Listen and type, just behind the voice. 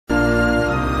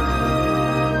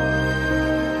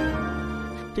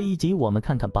这一集我们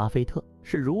看看巴菲特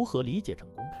是如何理解成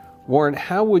功的。 Warren,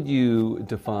 how would you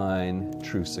define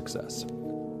true success?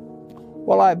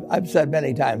 Well, I've said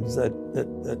many times that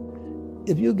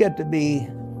if you get to be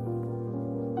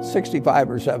 65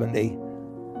 or 70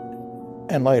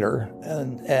 and later,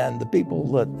 and the people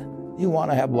that you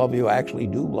want to have love you actually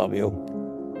do love you,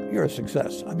 you're a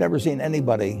success. I've never seen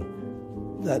anybody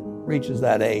that reaches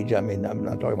that age. I mean, I'm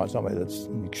not talking about somebody that's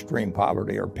in extreme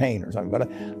poverty or pain or something, but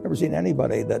I've never seen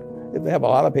anybody that, if they have a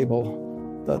lot of people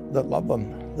that love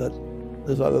them, that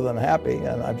is other than happy.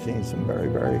 And I've seen some very,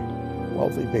 very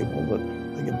wealthy people that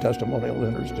they give testimonial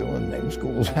dinners to and name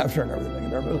schools after and everything.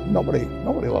 Nobody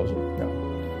loves them. You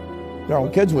know. Their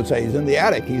own kids would say, he's in the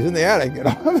attic, you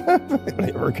know.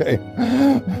 Okay.